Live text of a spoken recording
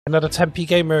Another 10p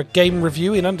Gamer game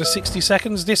review in under 60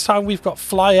 seconds. This time we've got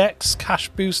FlyX Cash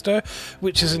Booster,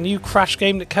 which is a new Crash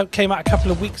game that came out a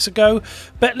couple of weeks ago.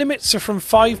 Bet limits are from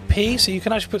 5p, so you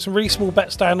can actually put some really small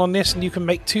bets down on this and you can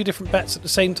make two different bets at the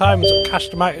same time and sort of cash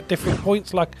them out at different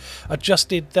points like I just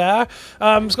did there.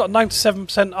 It's got 97%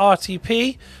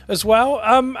 RTP as well.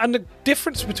 And the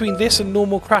difference between this and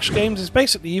normal Crash games is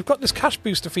basically you've got this Cash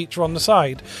Booster feature on the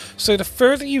side. So the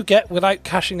further you get without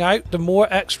cashing out, the more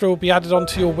extra will be added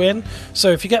onto your win. So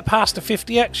if you get past the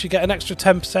 50x, you get an extra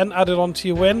 10% added onto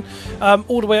your win,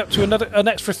 all the way up to an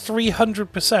extra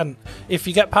 300% if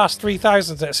you get past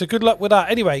 3,000 there. So good luck with that.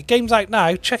 Anyway, game's out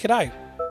now. Check it out.